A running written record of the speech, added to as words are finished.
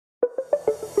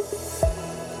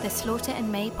The Slaughter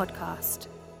and May podcast.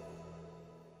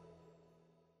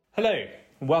 Hello,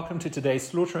 and welcome to today's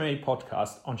Slaughter and May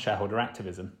podcast on shareholder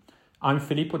activism. I'm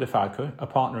Filippo de Falco, a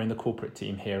partner in the corporate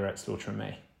team here at Slaughter and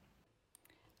May.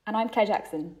 And I'm Claire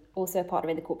Jackson, also a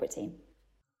partner in the corporate team.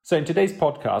 So in today's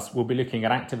podcast, we'll be looking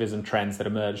at activism trends that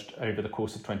emerged over the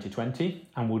course of 2020,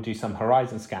 and we'll do some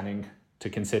horizon scanning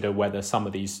to consider whether some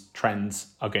of these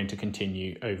trends are going to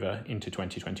continue over into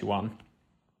 2021.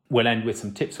 We'll end with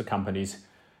some tips for companies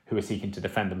who are seeking to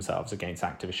defend themselves against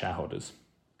activist shareholders.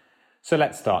 So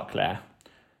let's start, Claire.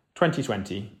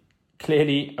 2020,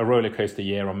 clearly a rollercoaster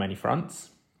year on many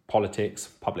fronts. Politics,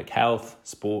 public health,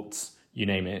 sports, you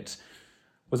name it.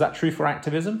 Was that true for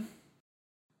activism?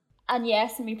 And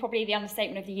yes, probably the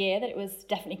understatement of the year, that it was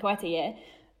definitely quite a year.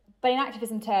 But in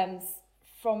activism terms,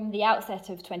 from the outset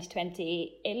of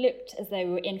 2020, it looked as though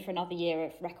we were in for another year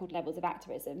of record levels of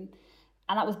activism.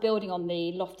 And that was building on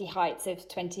the lofty heights of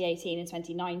 2018 and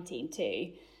 2019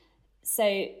 too. So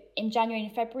in January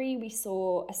and February, we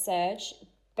saw a surge,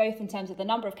 both in terms of the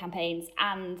number of campaigns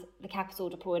and the capital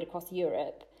deployed across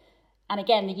Europe. And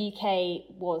again, the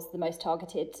UK was the most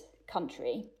targeted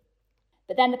country.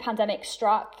 But then the pandemic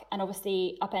struck and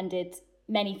obviously upended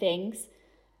many things.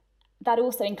 That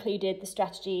also included the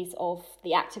strategies of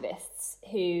the activists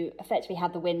who effectively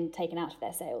had the wind taken out of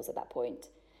their sails at that point.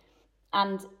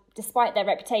 And despite their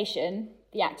reputation,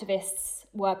 the activists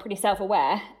were pretty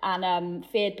self-aware and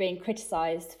feared being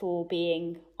criticised for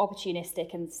being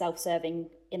opportunistic and self-serving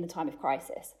in the time of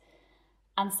crisis.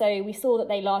 And so we saw that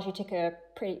they largely took a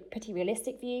pretty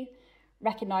realistic view,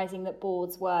 recognising that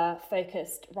boards were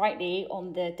focused rightly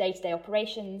on the day-to-day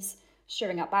operations,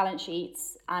 shoring up balance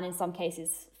sheets, and in some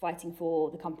cases fighting for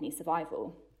the company's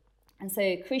survival. And so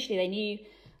crucially, they knew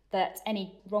that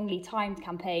any wrongly timed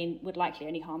campaign would likely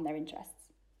only harm their interests.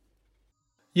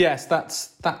 Yes,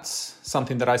 that's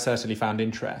something that I certainly found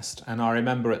interest. And I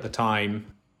remember at the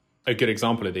time, a good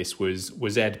example of this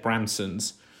was Ed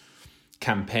Branson's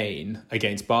campaign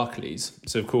against Barclays.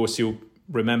 So of course, you'll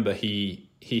remember he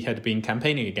had been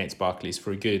campaigning against Barclays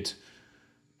for a good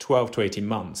 12 to 18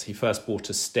 months. He first bought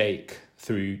a stake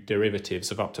through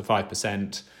derivatives of up to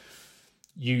 5%,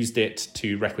 used it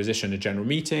to requisition a general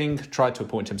meeting, tried to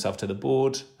appoint himself to the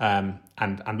board, and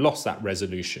lost that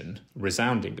resolution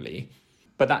resoundingly.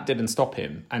 But that didn't stop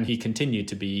him, and he continued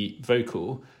to be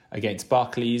vocal against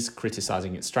Barclays,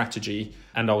 criticising its strategy,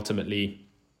 and ultimately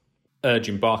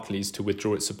urging Barclays to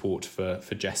withdraw its support for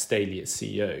Jess Staley as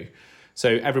CEO.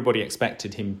 So everybody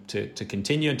expected him to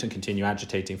continue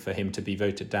agitating for him to be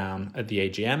voted down at the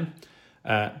AGM.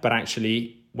 But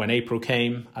actually, when April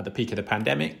came, at the peak of the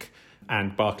pandemic,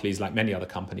 and Barclays, like many other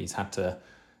companies, had to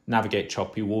navigate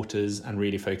choppy waters and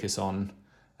really focus on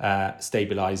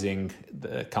stabilising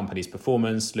the company's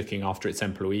performance, looking after its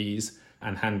employees,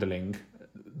 and handling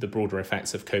the broader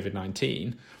effects of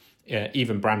COVID-19,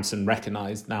 even Branson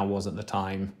recognised now wasn't the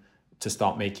time to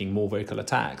start making more vocal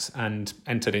attacks and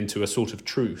entered into a sort of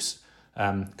truce,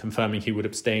 confirming he would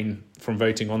abstain from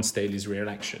voting on Staley's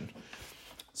re-election.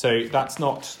 So that's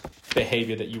not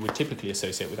behaviour that you would typically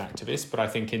associate with activists, but I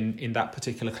think in that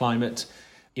particular climate,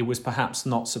 it was perhaps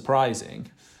not surprising.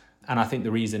 And I think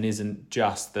the reason isn't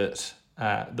just that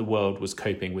the world was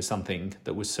coping with something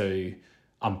that was so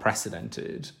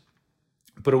unprecedented,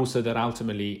 but also that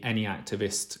ultimately any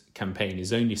activist campaign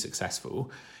is only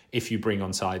successful if you bring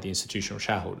on side the institutional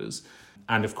shareholders.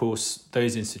 And of course,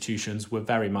 those institutions were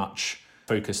very much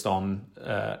focused on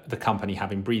the company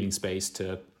having breathing space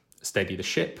to steady the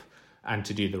ship and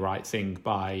to do the right thing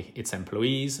by its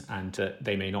employees, and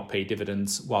they may not pay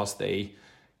dividends whilst they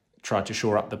tried to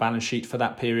shore up the balance sheet for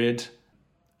that period.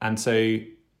 And so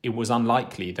it was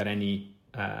unlikely that any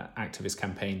activist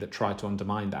campaign that tried to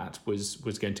undermine that was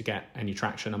going to get any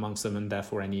traction amongst them and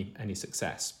therefore any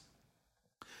success.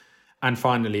 And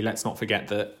finally, let's not forget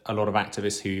that a lot of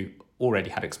activists who already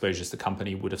had exposures to the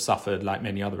company would have suffered, like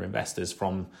many other investors,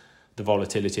 from the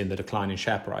volatility and the decline in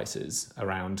share prices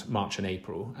around March and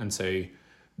April. And so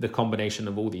the combination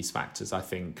of all these factors, I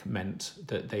think, meant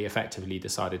that they effectively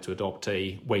decided to adopt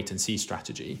a wait-and-see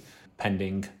strategy,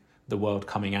 pending the world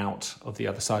coming out of the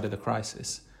other side of the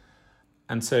crisis.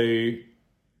 And so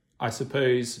I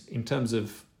suppose in terms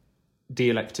of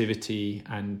deal activity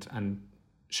and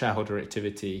shareholder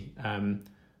activity,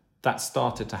 that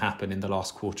started to happen in the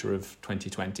last quarter of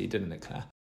 2020, didn't it, Claire?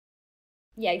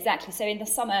 Yeah, exactly. So in the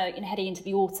summer, heading into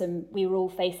the autumn, we were all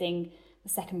facing the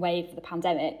second wave of the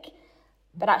pandemic.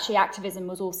 But actually activism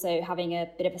was also having a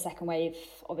bit of a second wave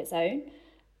of its own.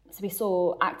 So we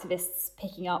saw activists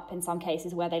picking up in some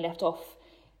cases where they left off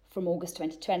from August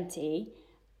 2020.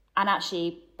 And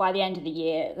actually, by the end of the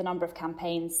year, the number of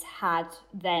campaigns had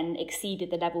then exceeded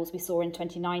the levels we saw in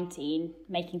 2019,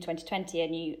 making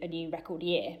 2020 a new record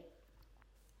year.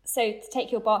 So to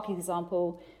take your Barclays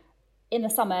example, in the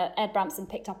summer, Ed Branson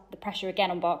picked up the pressure again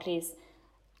on Barclays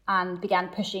and began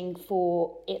pushing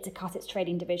for it to cut its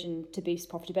trading division to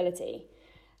boost profitability.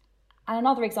 And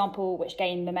another example which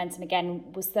gained momentum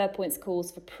again was Third Point's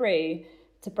calls for Pru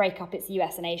to break up its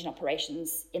US and Asian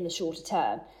operations in the shorter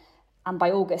term. And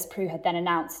by August, Pru had then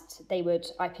announced they would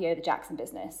IPO the Jackson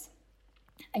business.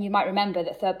 And you might remember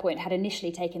that Third Point had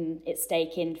initially taken its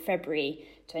stake in February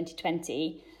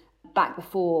 2020, back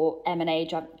before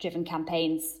M&A-driven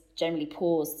campaigns generally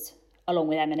paused, along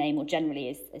with M&A more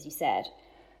generally, as you said.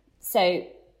 So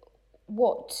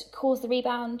what caused the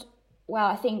rebound? Well,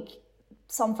 I think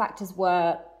some factors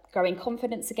were growing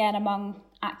confidence again among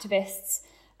activists,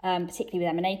 particularly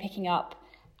with M&A picking up,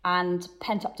 and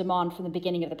pent-up demand from the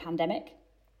beginning of the pandemic.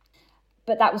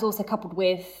 But that was also coupled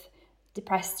with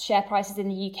depressed share prices in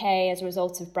the UK as a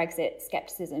result of Brexit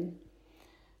scepticism.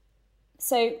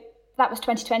 So that was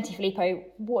 2020, Filippo.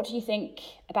 What do you think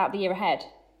about the year ahead?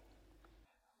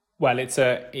 Well, it's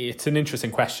an interesting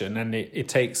question, and it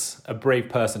takes a brave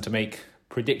person to make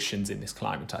predictions in this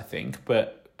climate, I think.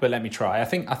 But let me try. I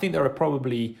think there are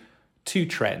probably two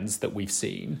trends that we've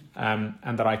seen and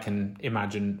that I can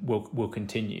imagine will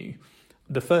continue.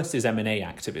 The first is M&A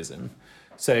activism.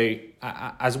 So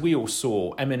as we all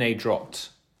saw, M&A dropped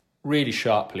really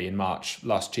sharply in March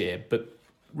last year, but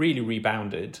really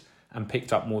rebounded and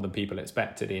picked up more than people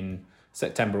expected in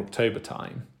September, October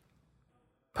time.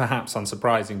 Perhaps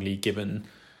unsurprisingly, given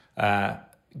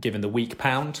the weak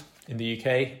pound in the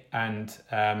UK and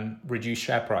reduced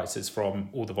share prices from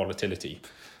all the volatility.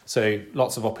 So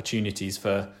lots of opportunities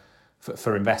for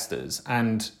investors.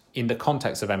 And in the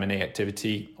context of M&A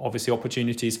activity, obviously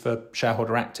opportunities for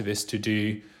shareholder activists to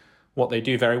do what they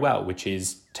do very well, which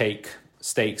is take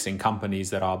stakes in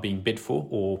companies that are being bid for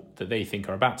or that they think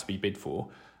are about to be bid for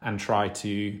and try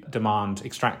to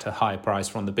extract a higher price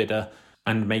from the bidder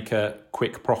and make a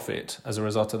quick profit as a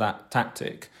result of that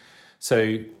tactic.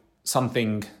 So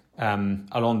something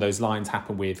along those lines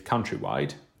happened with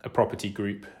Countrywide, a property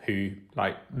group who,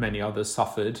 like many others,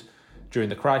 suffered during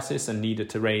the crisis and needed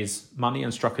to raise money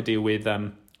and struck a deal with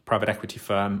private equity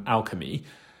firm Alchemy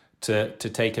to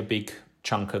take a big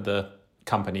chunk of the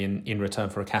company in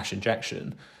return for a cash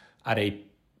injection at a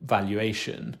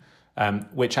valuation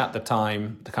which at the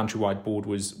time the Countrywide board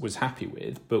was happy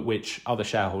with, but which other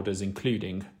shareholders,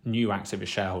 including new activist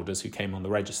shareholders who came on the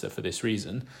register for this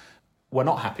reason, were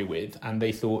not happy with, and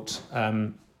they thought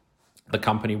the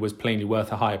company was plainly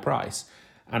worth a higher price.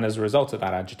 And as a result of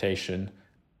that agitation,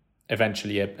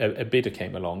 eventually a bidder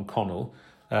came along, Connell,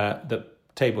 that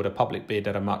tabled a public bid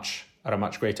at a much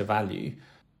greater value,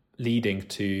 leading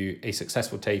to a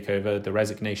successful takeover, the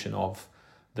resignation of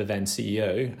the then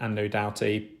CEO, and no doubt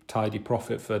a tidy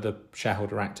profit for the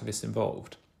shareholder activists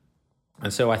involved.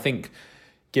 And so I think,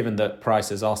 given that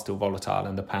prices are still volatile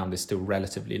and the pound is still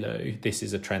relatively low, this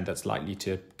is a trend that's likely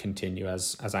to continue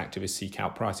as activists seek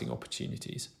out pricing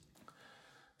opportunities.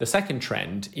 The second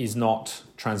trend is not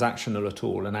transactional at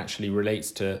all and actually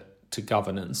relates to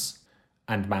governance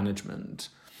and management.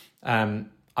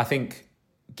 I think,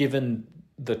 given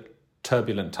the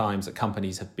turbulent times that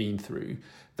companies have been through,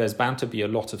 there's bound to be a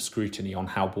lot of scrutiny on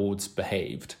how boards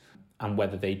behaved and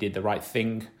whether they did the right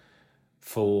thing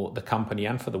for the company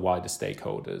and for the wider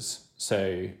stakeholders.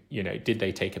 So, did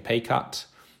they take a pay cut?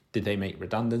 Did they make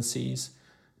redundancies?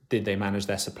 Did they manage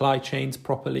their supply chains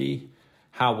properly?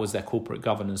 How was their corporate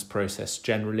governance process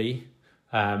generally?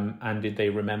 And did they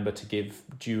remember to give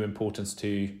due importance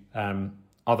to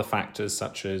other factors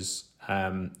such as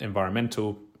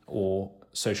environmental or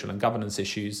social and governance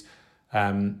issues,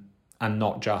 and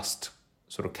not just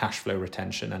sort of cash flow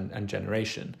retention and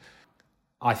generation?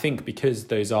 I think because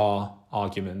those are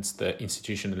arguments that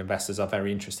institutional investors are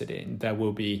very interested in, there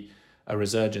will be a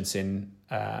resurgence in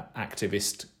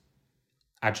activist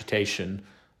agitation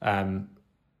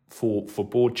for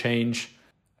board change,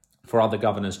 for other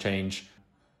governance change,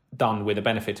 done with the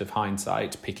benefit of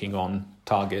hindsight, picking on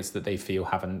targets that they feel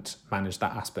haven't managed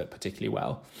that aspect particularly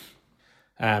well.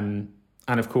 And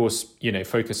of course,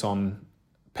 focus on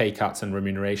pay cuts and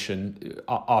remuneration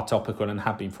are topical and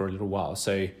have been for a little while.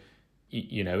 So,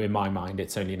 in my mind,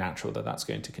 it's only natural that that's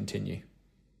going to continue.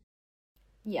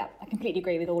 Yeah, I completely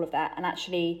agree with all of that. And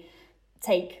actually,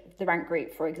 take the Rank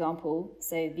Group, for example.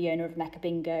 So the owner of Mecca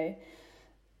Bingo,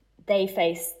 they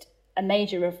faced a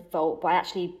major revolt by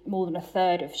actually more than a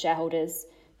third of shareholders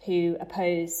who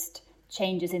opposed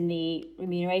changes in the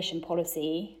remuneration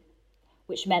policy,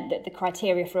 which meant that the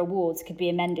criteria for awards could be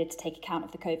amended to take account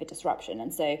of the COVID disruption,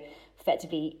 and so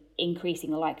effectively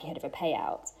increasing the likelihood of a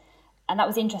payout. And that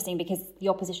was interesting because the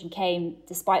opposition came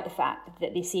despite the fact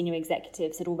that the senior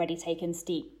executives had already taken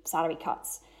steep salary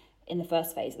cuts in the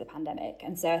first phase of the pandemic.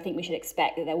 And so I think we should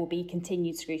expect that there will be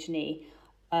continued scrutiny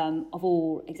of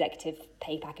all executive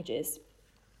pay packages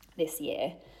this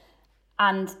year.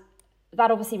 And that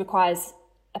obviously requires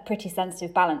a pretty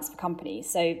sensitive balance for companies.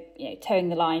 So, towing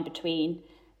the line between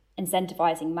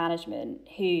incentivising management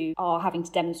who are having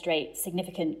to demonstrate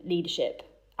significant leadership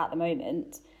at the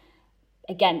moment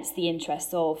against the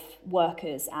interests of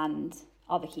workers and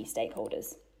other key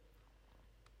stakeholders.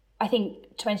 I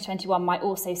think 2021 might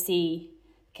also see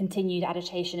continued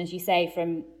agitation, as you say,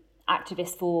 from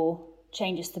activists for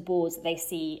changes to boards that they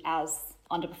see as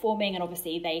underperforming, and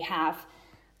obviously they have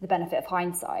the benefit of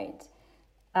hindsight.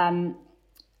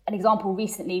 An example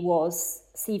recently was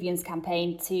Cevian's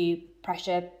campaign to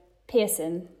pressure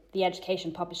Pearson, the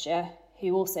education publisher,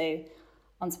 who also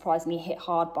unsurprisingly hit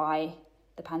hard by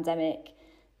the pandemic,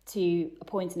 to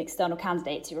appoint an external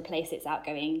candidate to replace its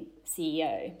outgoing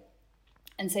CEO.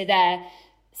 And so there,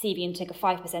 Cevian took a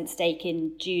 5% stake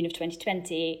in June of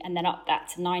 2020 and then upped that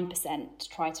to 9% to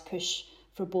try to push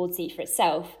for a board seat for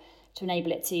itself to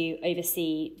enable it to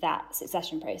oversee that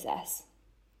succession process.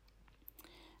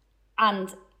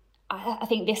 And I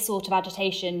think this sort of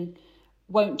agitation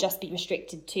won't just be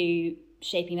restricted to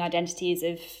shaping the identities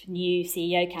of new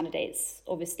CEO candidates,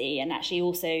 obviously, and actually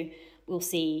also we'll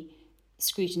see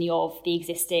scrutiny of the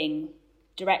existing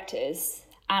directors,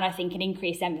 and I think an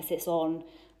increased emphasis on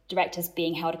directors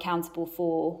being held accountable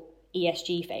for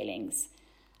ESG failings.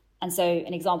 And so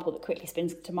an example that quickly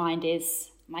springs to mind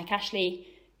is Mike Ashley,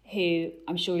 who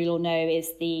I'm sure you'll all know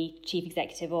is the chief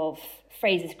executive of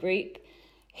Frasers Group,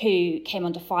 who came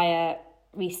under fire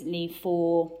recently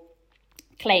for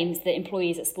claims that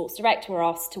employees at Sports Direct were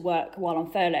asked to work while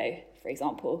on furlough, for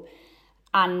example.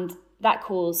 And that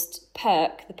caused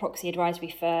PERC, the proxy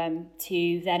advisory firm,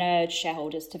 to then urge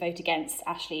shareholders to vote against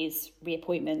Ashley's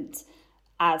reappointment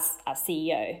as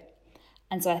CEO.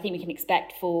 And so I think we can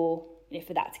expect for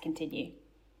that to continue.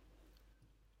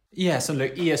 Yes, and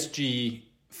look, ESG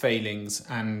failings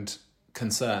and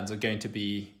concerns are going to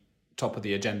be top of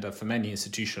the agenda for many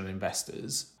institutional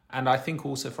investors, and I think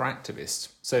also for activists.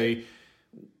 So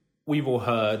we've all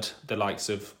heard the likes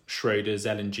of Schroders,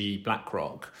 L&G,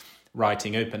 BlackRock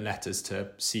writing open letters to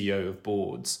CEO of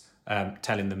boards,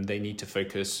 telling them they need to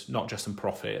focus not just on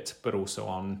profit, but also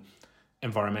on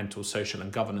environmental, social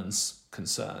and governance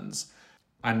concerns.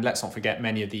 And let's not forget,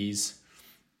 many of these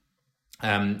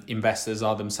investors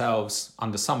are themselves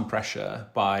under some pressure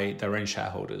by their own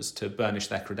shareholders to burnish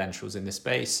their credentials in this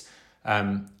space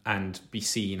and be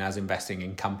seen as investing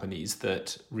in companies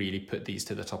that really put these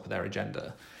to the top of their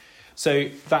agenda. So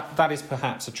that is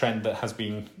perhaps a trend that has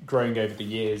been growing over the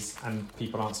years and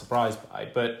people aren't surprised by,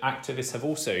 but activists have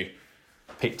also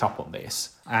picked up on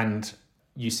this. And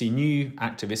you see new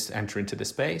activists enter into the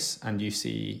space, and you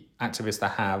see activists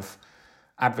that have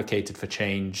advocated for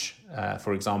change.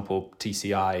 For example,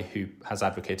 TCI, who has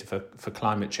advocated for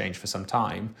climate change for some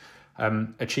time,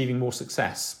 achieving more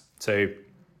success. So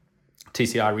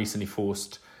TCI recently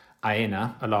forced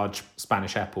Aena, a large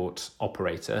Spanish airport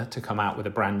operator, to come out with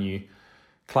a brand new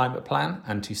climate plan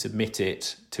and to submit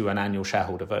it to an annual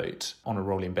shareholder vote on a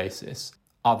rolling basis.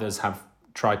 Others have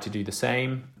tried to do the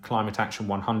same. Climate Action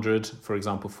 100, for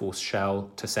example, forced Shell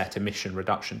to set emission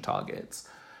reduction targets.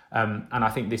 And I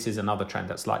think this is another trend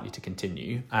that's likely to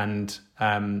continue. And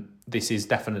this is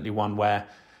definitely one where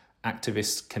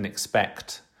activists can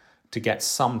expect to get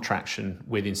some traction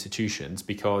with institutions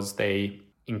because they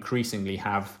increasingly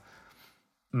have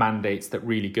mandates that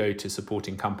really go to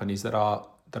supporting companies that are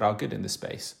good in this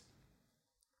space.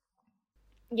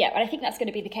 Yeah, and I think that's going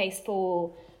to be the case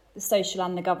for the social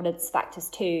and the governance factors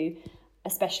too,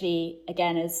 especially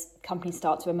again as companies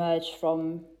start to emerge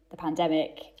from the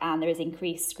pandemic and there is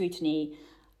increased scrutiny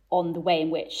on the way in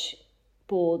which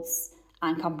boards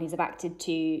and companies have acted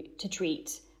to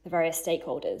treat the various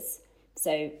stakeholders.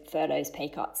 So furloughs, pay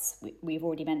cuts, we've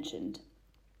already mentioned.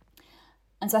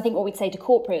 And so I think what we'd say to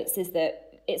corporates is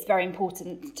that it's very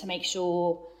important to make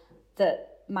sure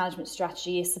that management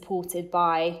strategy is supported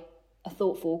by a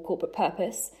thoughtful corporate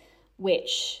purpose,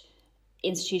 which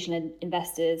institutional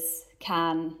investors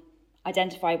can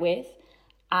identify with,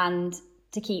 and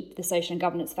to keep the social and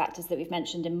governance factors that we've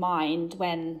mentioned in mind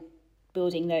when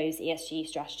building those ESG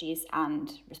strategies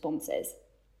and responses.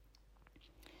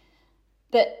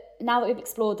 But now that we've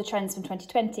explored the trends from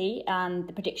 2020 and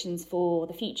the predictions for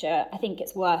the future, I think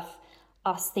it's worth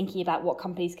us thinking about what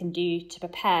companies can do to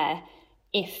prepare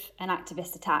if an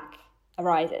activist attack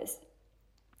arises.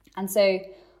 And so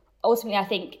ultimately, I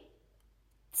think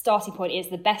starting point is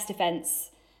the best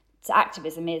defence to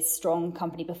activism is strong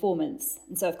company performance.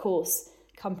 And so, of course,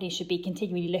 companies should be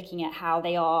continually looking at how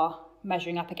they are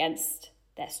measuring up against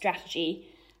their strategy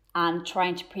and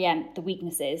trying to preempt the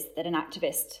weaknesses that an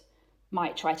activist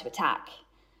might try to attack.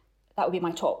 That would be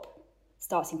my top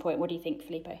starting point. What do you think,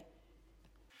 Filippo?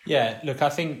 Yeah, look, I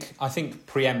think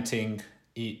preempting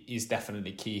is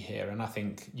definitely key here. And I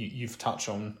think you've touched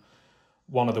on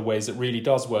one of the ways that really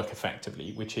does work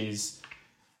effectively, which is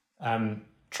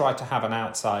try to have an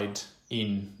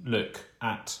outside-in look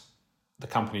at the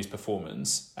company's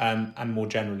performance and more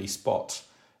generally spot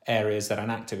areas that an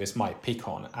activist might pick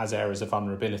on as areas of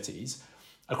vulnerabilities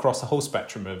across the whole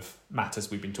spectrum of matters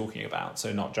we've been talking about.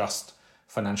 So not just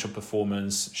financial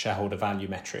performance, shareholder value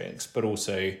metrics, but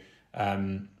also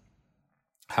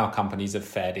how companies have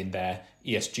fared in their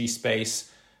ESG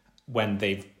space, when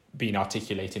they've been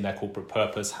articulating their corporate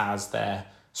purpose, has their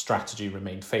strategy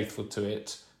remained faithful to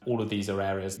it? All of these are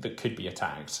areas that could be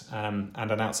attacked. And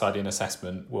an outside-in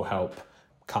assessment will help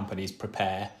companies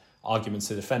prepare arguments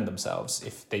to defend themselves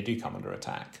if they do come under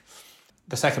attack.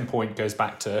 The second point goes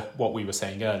back to what we were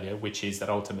saying earlier, which is that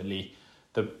ultimately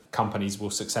the companies will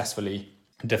successfully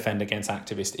defend against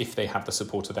activists if they have the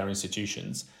support of their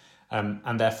institutions.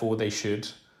 And therefore they should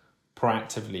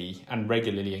proactively and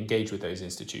regularly engage with those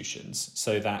institutions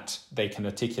so that they can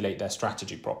articulate their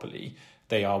strategy properly.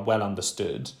 They are well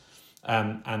understood,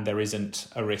 and there isn't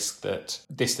a risk that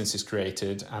distance is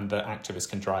created and that activists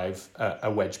can drive a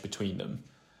wedge between them,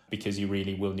 because you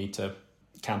really will need to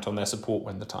count on their support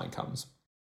when the time comes.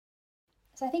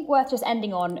 So I think worth just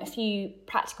ending on a few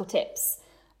practical tips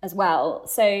as well.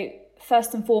 So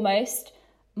first and foremost,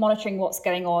 monitoring what's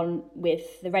going on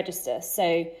with the register.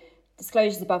 So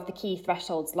disclosures above the key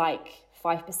thresholds like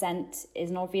 5% is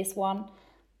an obvious one,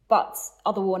 but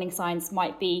other warning signs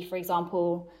might be, for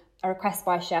example, a request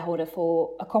by a shareholder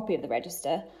for a copy of the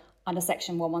register under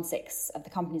Section 116 of the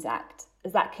Companies Act,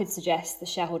 as that could suggest the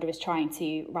shareholder is trying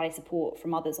to rally support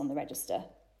from others on the register.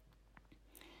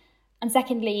 And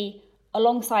secondly,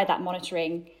 alongside that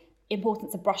monitoring,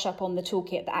 important to brush up on the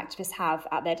toolkit that activists have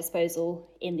at their disposal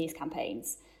in these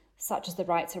campaigns, such as the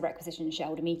right to requisition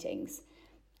shareholder meetings,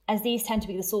 as these tend to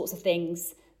be the sorts of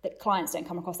things that clients don't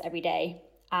come across every day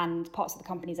and parts of the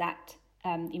Companies Act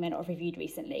you may not have reviewed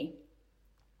recently.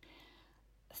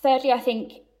 Thirdly, I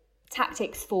think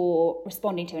tactics for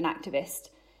responding to an activist,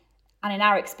 and in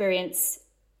our experience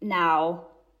now,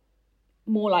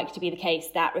 more likely to be the case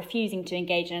that refusing to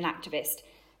engage in an activist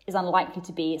is unlikely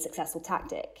to be a successful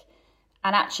tactic.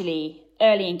 And actually,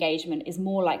 early engagement is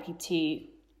more likely to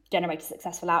generate a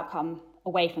successful outcome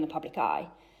away from the public eye.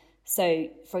 So,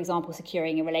 for example,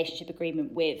 securing a relationship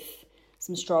agreement with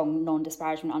some strong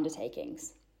non-disparagement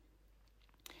undertakings.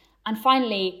 And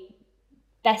finally,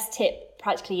 best tip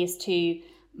practically is to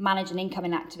manage an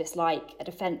incoming activist like a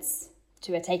defence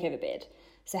to a takeover bid.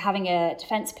 So having a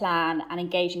defence plan and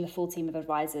engaging the full team of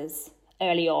advisors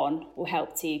early on will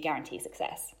help to guarantee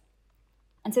success.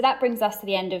 And so that brings us to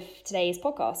the end of today's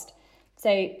podcast.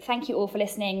 So thank you all for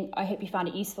listening. I hope you found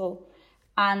it useful.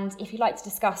 And if you'd like to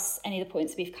discuss any of the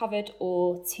points we've covered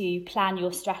or to plan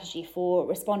your strategy for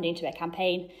responding to a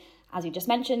campaign, as we just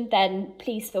mentioned, then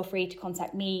please feel free to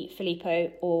contact me,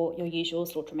 Filippo, or your usual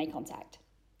Slaughter and May contact.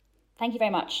 Thank you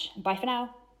very much. Bye for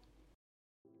now.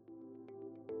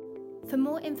 For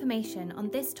more information on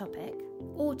this topic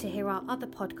or to hear our other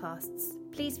podcasts,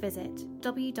 please visit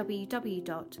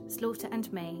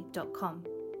www.slaughterandmay.com.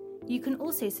 You can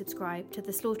also subscribe to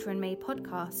the Slaughter and May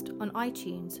podcast on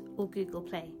iTunes or Google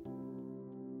Play.